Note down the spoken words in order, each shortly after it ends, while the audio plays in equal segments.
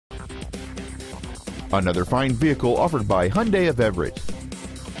Another fine vehicle offered by Hyundai of Everett.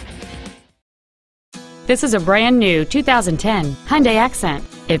 This is a brand new 2010 Hyundai Accent.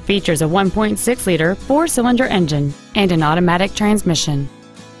 It features a 1.6-liter four-cylinder engine and an automatic transmission.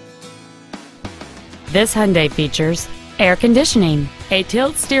 This Hyundai features air conditioning, a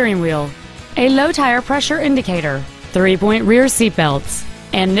tilt steering wheel, a low tire pressure indicator, 3-point rear seat belts,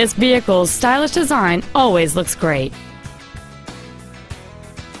 and this vehicle's stylish design always looks great.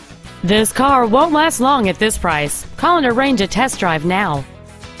 This car won't last long at this price. Call and arrange a test drive now.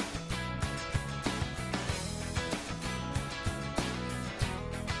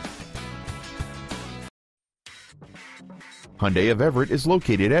 Hyundai of Everett is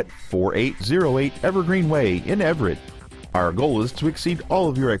located at 4808 Evergreen Way in Everett. Our goal is to exceed all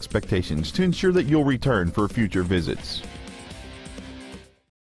of your expectations to ensure that you'll return for future visits.